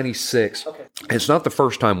 1996. Okay. It's not the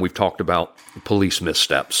first time we've talked about police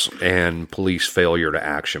missteps and police failure to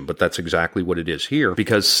action, but that's exactly what it is here.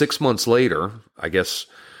 Because 6 months later, I guess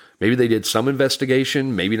maybe they did some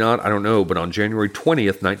investigation, maybe not, I don't know. But on January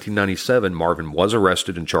 20th, 1997, Marvin was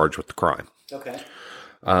arrested and charged with the crime. Okay.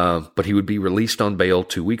 But he would be released on bail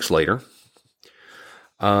 2 weeks later.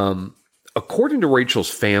 According to Rachel's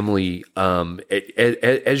family,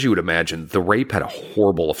 as you would imagine, the rape had a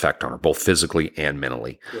horrible effect on her, both physically and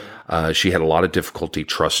mentally. Yeah. She had a lot of difficulty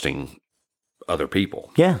trusting other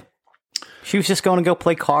people. Yeah. She was just going to go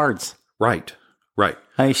play cards. Right.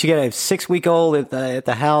 I mean, she got a 6-week-old at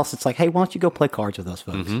the house. It's like, hey, why don't you go play cards with those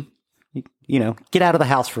folks? Mm-hmm. You know, get out of the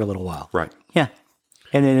house for a little while. Right. Yeah.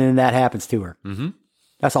 And then that happens to her. Mm-hmm.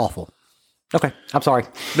 That's awful. Okay. I'm sorry.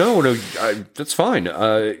 No, that's fine.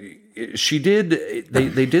 She did.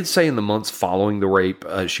 They did say in the months following the rape,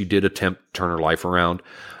 she did attempt to turn her life around.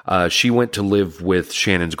 She went to live with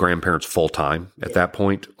Shannon's grandparents full time at that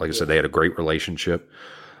point. Like I said, they had a great relationship.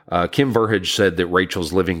 Kim Verhage said that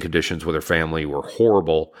Rachel's living conditions with her family were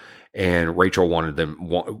horrible, and Rachel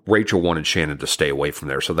wanted Shannon to stay away from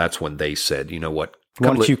there. So that's when they said, you know what,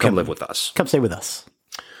 come live with us. Come stay with us.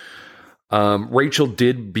 Rachel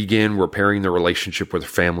did begin repairing the relationship with her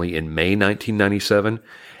family in May 1997.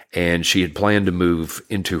 And she had planned to move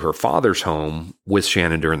into her father's home with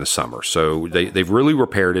Shannon during the summer. So they've really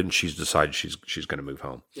repaired it, and she's decided she's going to move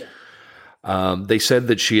home. Yeah. They said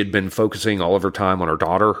that she had been focusing all of her time on her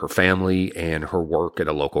daughter, her family, and her work at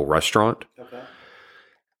a local restaurant. Okay.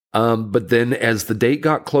 But then as the date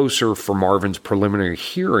got closer for Marvin's preliminary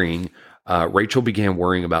hearing, Rachel began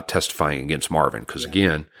worrying about testifying against Marvin. Because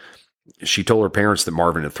again, she told her parents that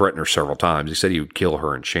Marvin had threatened her several times. He said he would kill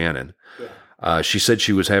her and Shannon. Yeah. She said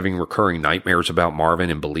she was having recurring nightmares about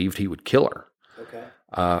Marvin and believed he would kill her. Okay.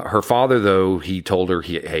 Her father, though, he told her,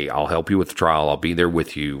 hey, I'll help you with the trial. I'll be there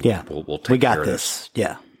with you. Yeah. We'll take care of this.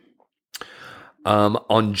 Yeah.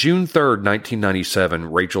 On June 3rd,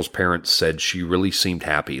 1997, Rachel's parents said she really seemed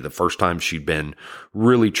happy. The first time she'd been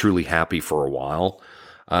really, truly happy for a while.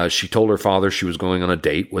 She told her father she was going on a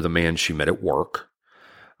date with a man she met at work.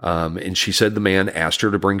 And she said the man asked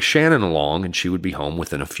her to bring Shannon along and she would be home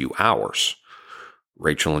within a few hours.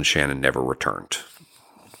 Rachel and Shannon never returned.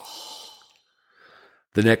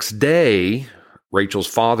 The next day, Rachel's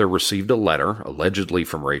father received a letter, allegedly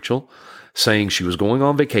from Rachel, saying she was going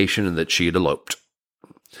on vacation and that she had eloped.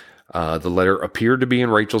 The letter appeared to be in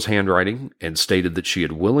Rachel's handwriting and stated that she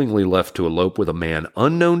had willingly left to elope with a man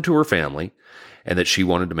unknown to her family and that she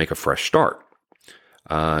wanted to make a fresh start.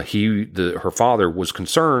 Her father was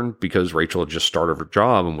concerned because Rachel had just started her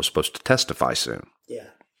job and was supposed to testify soon. Yeah.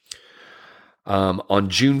 On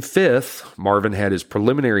June 5th, Marvin had his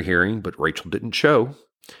preliminary hearing, but Rachel didn't show.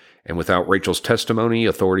 And without Rachel's testimony,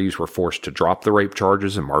 authorities were forced to drop the rape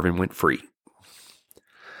charges and Marvin went free.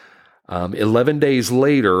 11 days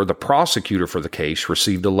later, the prosecutor for the case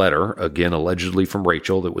received a letter, again allegedly from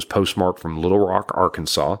Rachel, that was postmarked from Little Rock,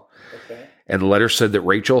 Arkansas. Okay. And the letter said that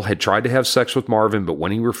Rachel had tried to have sex with Marvin, but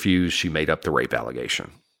when he refused, she made up the rape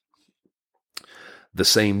allegation. The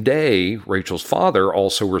same day, Rachel's father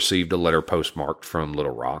also received a letter postmarked from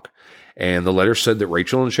Little Rock, and the letter said that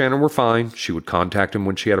Rachel and Shannon were fine. She would contact him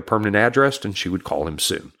when she had a permanent address, and she would call him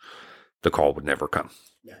soon. The call would never come.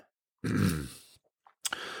 Yeah.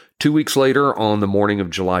 2 weeks later, on the morning of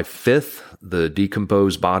July 5th, the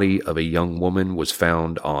decomposed body of a young woman was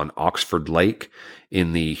found on Oxford Lake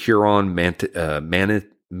in the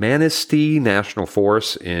Huron-Manistee National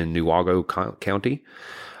Forest in Newago County.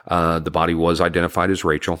 The body was identified as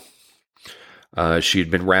Rachel. She had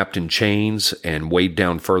been wrapped in chains and weighed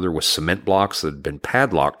down further with cement blocks that had been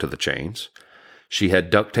padlocked to the chains. She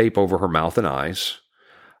had duct tape over her mouth and eyes.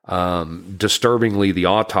 Disturbingly, the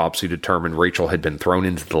autopsy determined Rachel had been thrown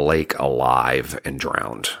into the lake alive and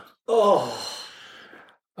drowned. Oh.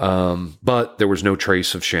 But there was no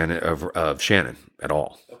trace of Shannon at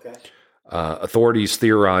all. Okay. Authorities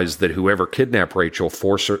theorized that whoever kidnapped Rachel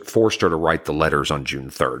forced her to write the letters on June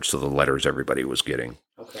 3rd, so the letters everybody was getting.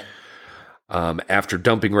 Okay. After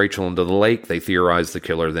dumping Rachel into the lake, they theorized the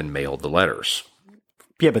killer then mailed the letters.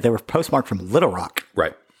 Yeah, but they were postmarked from Little Rock.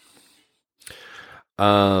 Right.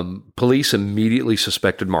 Police immediately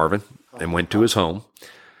suspected Marvin and went to his home.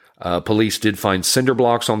 Police did find cinder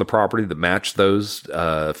blocks on the property that matched those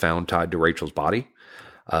found tied to Rachel's body.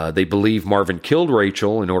 They believe Marvin killed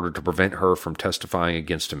Rachel in order to prevent her from testifying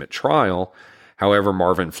against him at trial. However,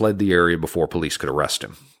 Marvin fled the area before police could arrest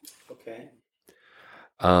him. Okay.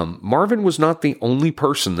 Marvin was not the only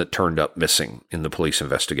person that turned up missing in the police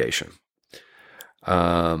investigation.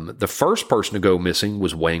 The first person to go missing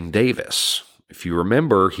was Wayne Davis. If you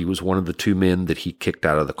remember, he was one of the two men that he kicked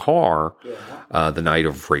out of the car the night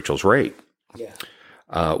of Rachel's rape. Yeah.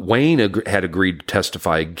 Wayne had agreed to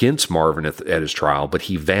testify against Marvin at his trial, but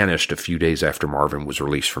he vanished a few days after Marvin was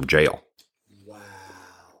released from jail. Wow.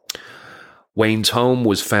 Wayne's home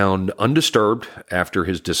was found undisturbed after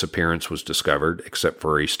his disappearance was discovered, except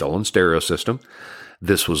for a stolen stereo system.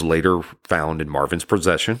 This was later found in Marvin's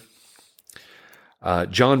possession.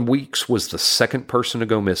 John Weeks was the second person to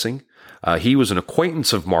go missing. He was an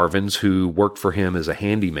acquaintance of Marvin's who worked for him as a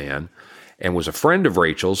handyman and was a friend of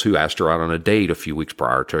Rachel's who asked her out on a date a few weeks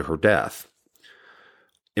prior to her death.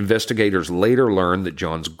 Investigators later learned that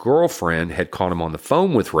John's girlfriend had caught him on the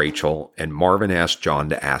phone with Rachel, and Marvin asked John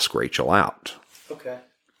to ask Rachel out. Okay.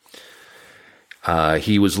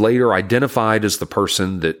 He was later identified as the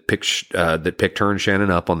person that picked her and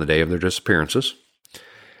Shannon up on the day of their disappearances.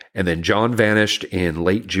 And then John vanished in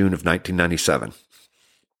late June of 1997.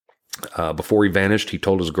 Before he vanished, he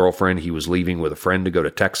told his girlfriend he was leaving with a friend to go to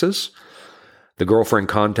Texas. The girlfriend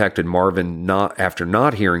contacted Marvin after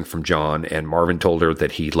not hearing from John, and Marvin told her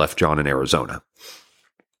that he left John in Arizona.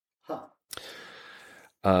 Huh.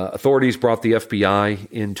 Authorities brought the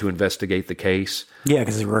FBI in to investigate the case. Yeah,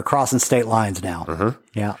 because we're crossing state lines now. Uh-huh.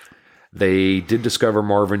 Yeah. They did discover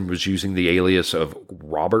Marvin was using the alias of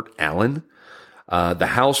Robert Allen. The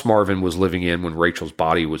house Marvin was living in when Rachel's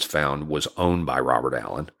body was found was owned by Robert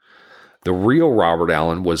Allen. The real Robert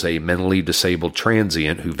Allen was a mentally disabled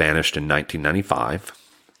transient who vanished in 1995.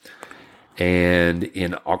 And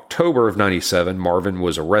in October of 97, Marvin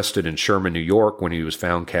was arrested in Sherman, New York when he was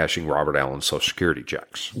found cashing Robert Allen's Social Security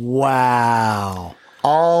checks. Wow.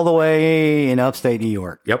 All the way in upstate New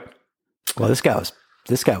York. Yep. Well, this guy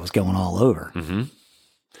was going all over.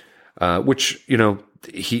 Mm-hmm. Which,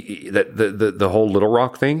 the whole Little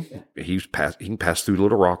Rock thing, he can pass through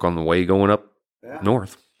Little Rock on the way going up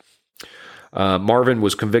north. Marvin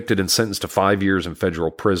was convicted and sentenced to 5 years in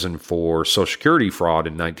federal prison for Social Security fraud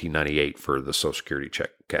in 1998 for the Social Security check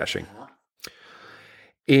cashing.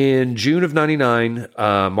 In June of 99,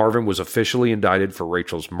 Marvin was officially indicted for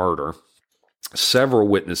Rachel's murder. Several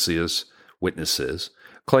witnesses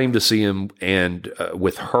claimed to see him and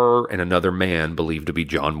with her and another man believed to be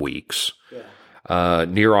John Weeks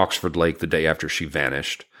near Oxford Lake the day after she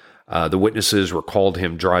vanished. The witnesses recalled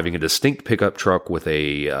him driving a distinct pickup truck with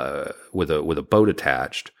a boat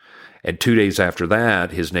attached, and 2 days after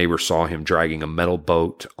that, his neighbor saw him dragging a metal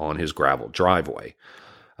boat on his gravel driveway.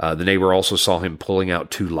 The neighbor also saw him pulling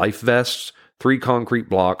out 2 life vests, 3 concrete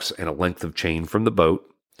blocks, and a length of chain from the boat.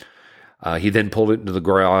 He then pulled it into the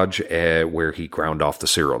garage where he ground off the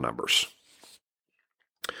serial numbers.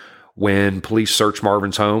 When police searched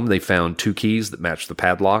Marvin's home, they found 2 keys that matched the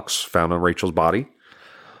padlocks found on Rachel's body.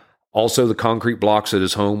 Also, the concrete blocks at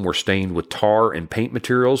his home were stained with tar and paint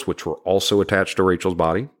materials, which were also attached to Rachel's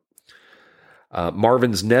body.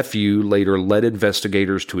 Marvin's nephew later led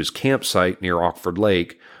investigators to his campsite near Oxford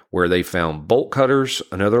Lake, where they found bolt cutters,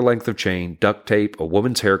 another length of chain, duct tape, a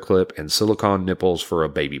woman's hair clip, and silicone nipples for a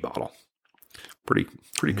baby bottle. Pretty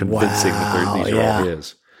convincing that these are all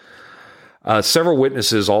his. Several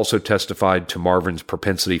witnesses also testified to Marvin's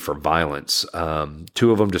propensity for violence.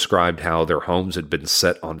 2 of them described how their homes had been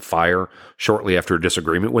set on fire shortly after a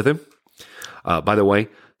disagreement with him. By the way,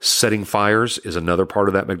 setting fires is another part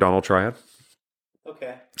of that McDonald triad.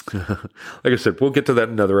 Okay. Like I said, we'll get to that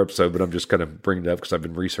in another episode, but I'm just kind of bringing it up because I've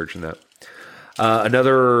been researching that.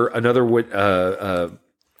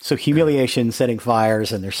 So humiliation, setting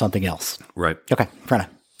fires, and there's something else. Right. Okay, fair enough.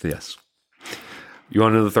 Yes. You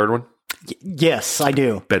want to know the third one? Yes, I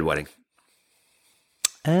do. Bedwetting.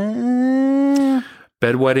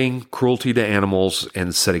 Bedwetting, cruelty to animals,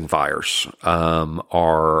 and setting fires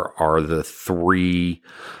are the 3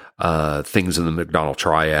 things in the McDonald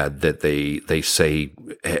triad that they say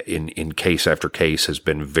in case after case has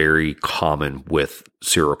been very common with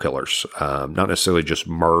serial killers. Not necessarily just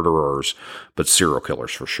murderers, but serial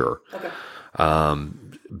killers for sure. Okay.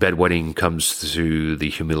 Bedwetting comes to the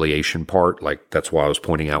humiliation part. Like that's why I was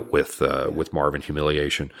pointing out with Marvin,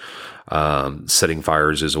 humiliation. Setting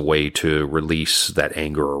fires is a way to release that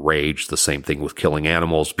anger or rage. The same thing with killing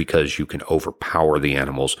animals because you can overpower the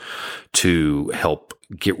animals to help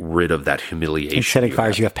get rid of that humiliation. In setting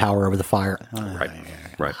fires, you have power over the fire.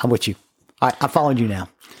 Right. I'm with you. I followed you now.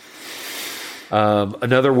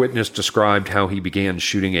 Another witness described how he began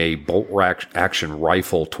shooting a bolt-action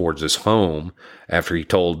rifle towards his home after he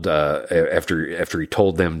told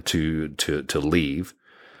them to leave.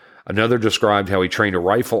 Another described how he trained a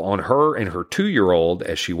rifle on her and her 2-year-old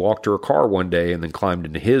as she walked to her car one day and then climbed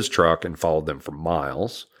into his truck and followed them for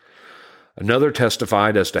miles. Another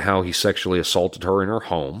testified as to how he sexually assaulted her in her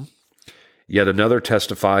home. Yet another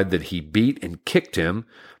testified that he beat and kicked him,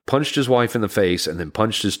 punched his wife in the face, and then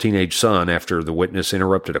punched his teenage son after the witness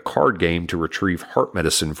interrupted a card game to retrieve heart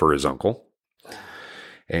medicine for his uncle.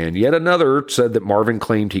 And yet another said that Marvin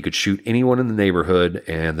claimed he could shoot anyone in the neighborhood,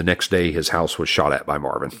 and the next day his house was shot at by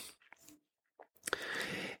Marvin.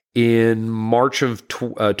 In March of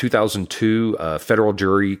 2002, a federal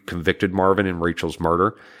jury convicted Marvin in Rachel's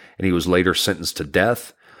murder, and he was later sentenced to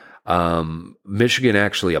death. Michigan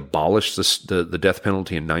actually abolished the death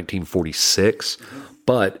penalty in 1946,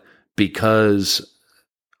 but because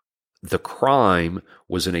the crime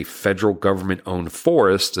was in a federal government-owned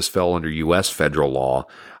forest, this fell under U.S. federal law,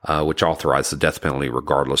 which authorized the death penalty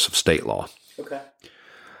regardless of state law. Okay.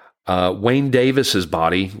 Wayne Davis's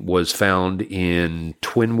body was found in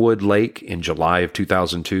Twinwood Lake in July of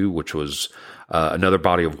 2002, which was another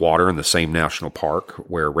body of water in the same national park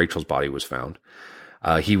where Rachel's body was found.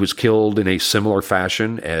 He was killed in a similar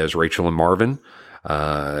fashion as Rachel and Marvin,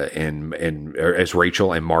 and as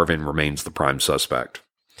Rachel and Marvin remains the prime suspect.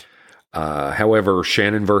 However,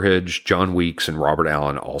 Shannon Verhage, John Weeks, and Robert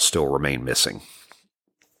Allen all still remain missing.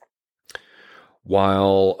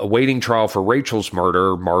 While awaiting trial for Rachel's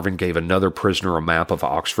murder, Marvin gave another prisoner a map of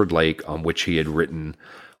Oxford Lake on which he had written,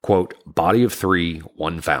 quote, "Body of 3,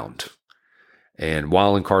 1 found." And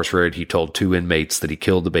while incarcerated, he told 2 inmates that he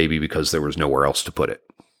killed the baby because there was nowhere else to put it.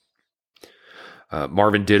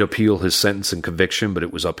 Marvin did appeal his sentence and conviction, but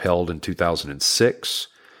it was upheld in 2006.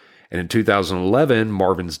 And in 2011,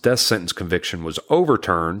 Marvin's death sentence conviction was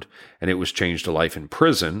overturned, and it was changed to life in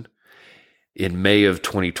prison. In May of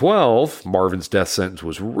 2012, Marvin's death sentence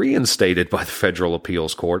was reinstated by the federal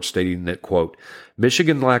appeals court, stating that, quote,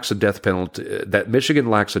 Michigan lacks a death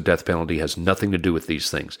penalty has nothing to do with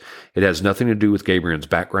these things. It has nothing to do with Gabrion's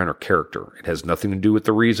background or character. It has nothing to do with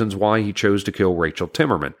the reasons why he chose to kill Rachel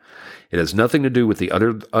Timmerman. It has nothing to do with the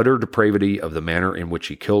utter depravity of the manner in which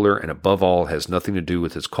he killed her, and above all, has nothing to do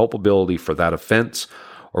with his culpability for that offense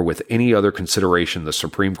or with any other consideration the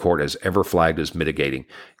Supreme Court has ever flagged as mitigating.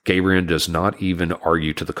 Gabrion does not even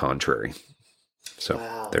argue to the contrary. So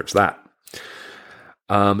There's that.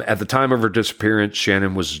 At the time of her disappearance,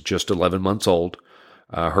 Shannon was just 11 months old.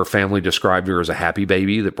 Her family described her as a happy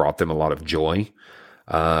baby that brought them a lot of joy.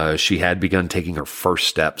 She had begun taking her first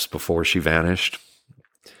steps before she vanished.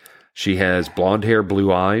 She has blonde hair,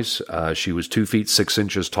 blue eyes. She was 2 feet 6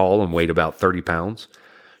 inches tall and weighed about 30 pounds.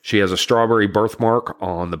 She has a strawberry birthmark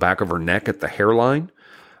on the back of her neck at the hairline.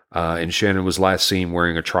 And Shannon was last seen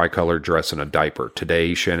wearing a tricolor dress and a diaper.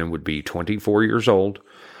 Today, Shannon would be 24 years old.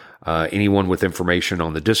 Anyone with information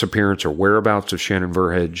on the disappearance or whereabouts of Shannon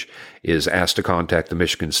Verhage is asked to contact the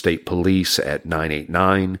Michigan State Police at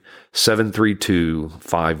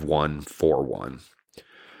 989-732-5141.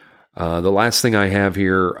 The last thing I have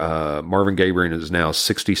here, Marvin Gabrion is now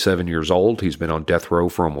 67 years old. He's been on death row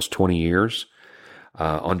for almost 20 years.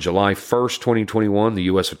 On July 1st, 2021, the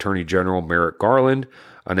U.S. Attorney General Merrick Garland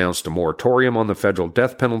announced a moratorium on the federal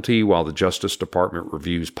death penalty while the Justice Department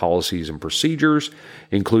reviews policies and procedures,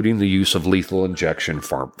 including the use of lethal injection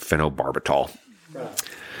phenobarbital.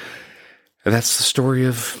 And that's the story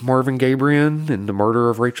of Marvin Gabrion and the murder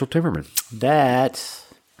of Rachel Timmerman. That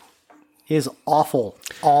is awful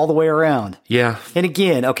all the way around. Yeah. And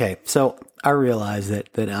again, okay, so I realize that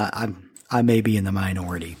I may be in the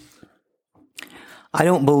minority. I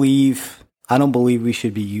don't believe we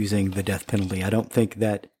should be using the death penalty. I don't think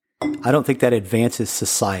that advances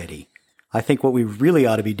society. I think what we really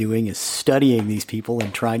ought to be doing is studying these people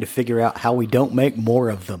and trying to figure out how we don't make more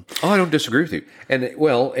of them. Oh, I don't disagree with you.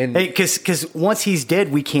 And because once he's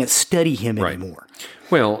dead, we can't study him anymore.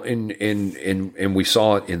 Well, and we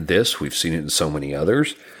saw it in this. We've seen it in so many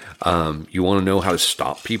others. You want to know how to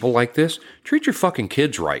stop people like this? Treat your fucking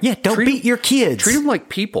kids right. Yeah, don't beat your kids. Treat them like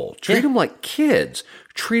people. Treat them like kids.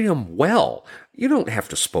 Treat them well. You don't have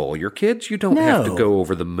to spoil your kids. You don't have to go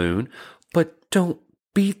over the moon. But don't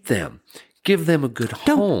beat them. Give them a good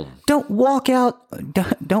home. Don't walk out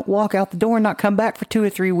the door and not come back for 2 or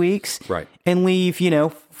 3 weeks. Right. And leave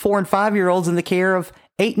 4 and 5-year-olds in the care of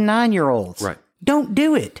 8 and 9-year-olds. Right. Don't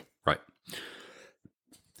do it. Right.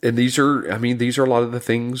 And these are a lot of the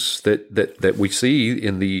things that we see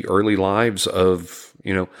in the early lives of,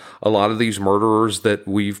 a lot of these murderers that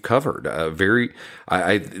we've covered.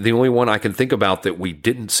 The only one I can think about that we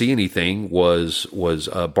didn't see anything was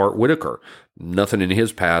Bart Whitaker. Nothing in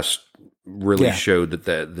his past really showed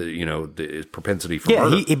that the propensity for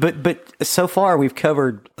murder. But so far we've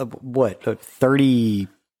covered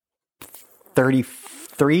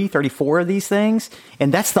 33, 34 of these things,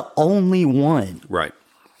 and that's the only one. Right.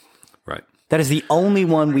 That is the only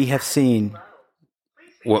one we have seen.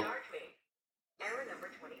 Well,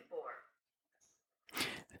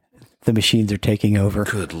 the machines are taking over.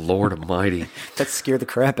 Good Lord Almighty. That scared the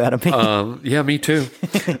crap out of me. Yeah, me too.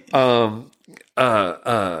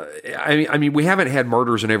 I mean, we haven't had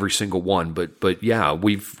murders in every single one, but yeah,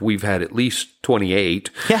 we've had at least 28.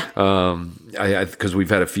 Yeah. Because we've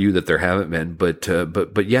had a few that there haven't been,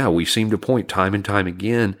 but yeah, we seem to point time and time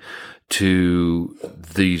again to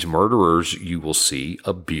these murderers. You will see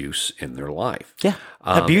abuse in their life. Yeah.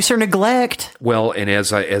 Abuse or neglect. Well, and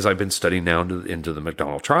as I've been studying now into the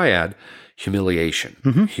McDonald triad, humiliation.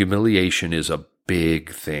 Mm-hmm. Humiliation is a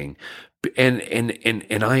big thing.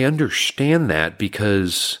 And I understand that,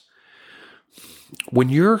 because when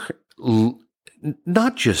you're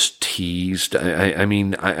not just teased, I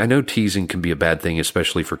mean, I know teasing can be a bad thing,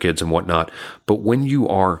 especially for kids and whatnot, but when you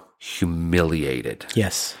are humiliated.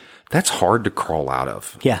 Yes. That's hard to crawl out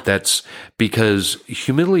of. Yeah. That's because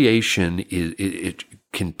humiliation it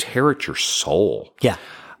can tear at your soul. Yeah.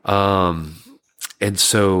 And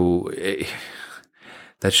so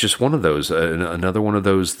that's just one of those, another one of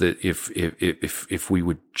those that if we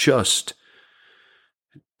would just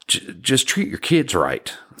treat your kids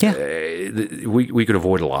right, yeah, we could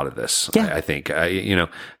avoid a lot of this. Yeah. I think,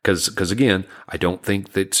 because again, I don't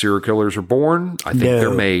think that serial killers are born. I think they're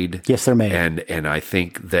made. Yes, they're made. And I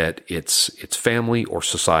think that it's family or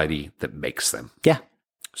society that makes them. Yeah.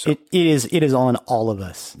 So, it is on all of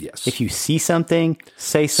us. Yes. If you see something,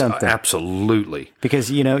 say something. Absolutely.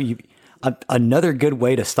 Because, another good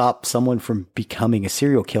way to stop someone from becoming a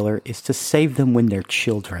serial killer is to save them when they're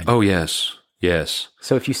children. Oh, yes. Yes.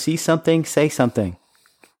 So if you see something, say something.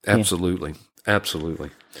 Absolutely. Yeah. Absolutely.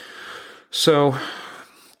 So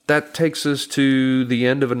that takes us to the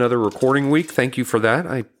end of another recording week. Thank you for that.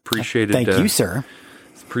 I appreciated. Thank you, sir.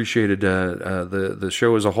 Appreciated the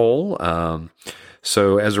show as a whole.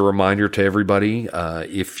 So as a reminder to everybody,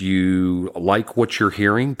 if you like what you're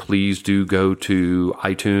hearing, please do go to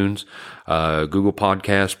iTunes, Google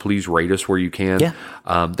Podcasts. Please rate us where you can. Yeah.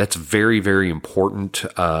 That's very, very important.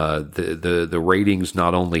 The ratings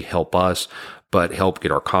not only help us, but help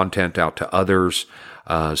get our content out to others.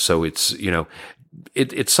 So it's,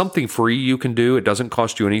 it's something free you can do. It doesn't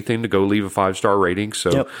cost you anything to go leave a 5-star rating.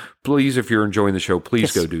 So please, if you're enjoying the show,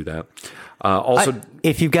 please go do that. Also,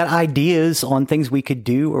 if you've got ideas on things we could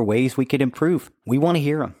do or ways we could improve, we want to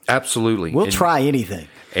hear them. Absolutely. We'll try anything.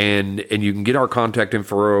 And you can get our contact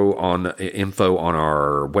info on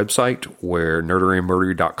our website, where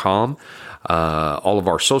nerderyandmurdery.com. All of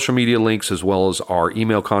our social media links, as well as our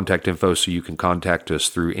email contact info, so you can contact us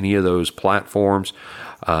through any of those platforms.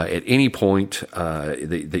 At any point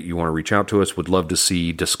that you want to reach out to us, would love to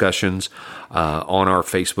see discussions on our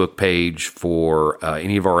Facebook page for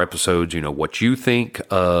any of our episodes. What you think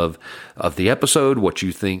of the episode, what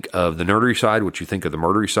you think of the nerdery side, what you think of the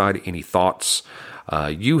murdery side, any thoughts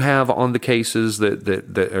you have on the cases that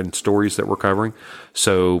and stories that we're covering.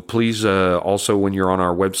 So please, also when you're on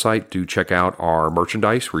our website, do check out our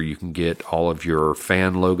merchandise, where you can get all of your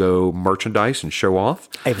fan logo merchandise and show off.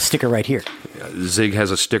 I have a sticker right here. Zig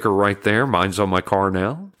has a sticker right there. Mine's on my car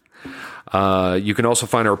now. You can also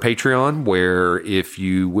find our Patreon, where if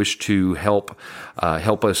you wish to help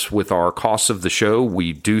us with our costs of the show,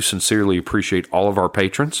 we do sincerely appreciate all of our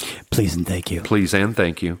patrons. Please and thank you. Please and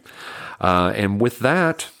thank you. And with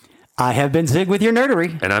that, I have been Zig with your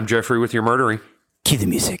nerdery. And I'm Jeffrey with your murdery. Cue the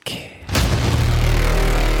music.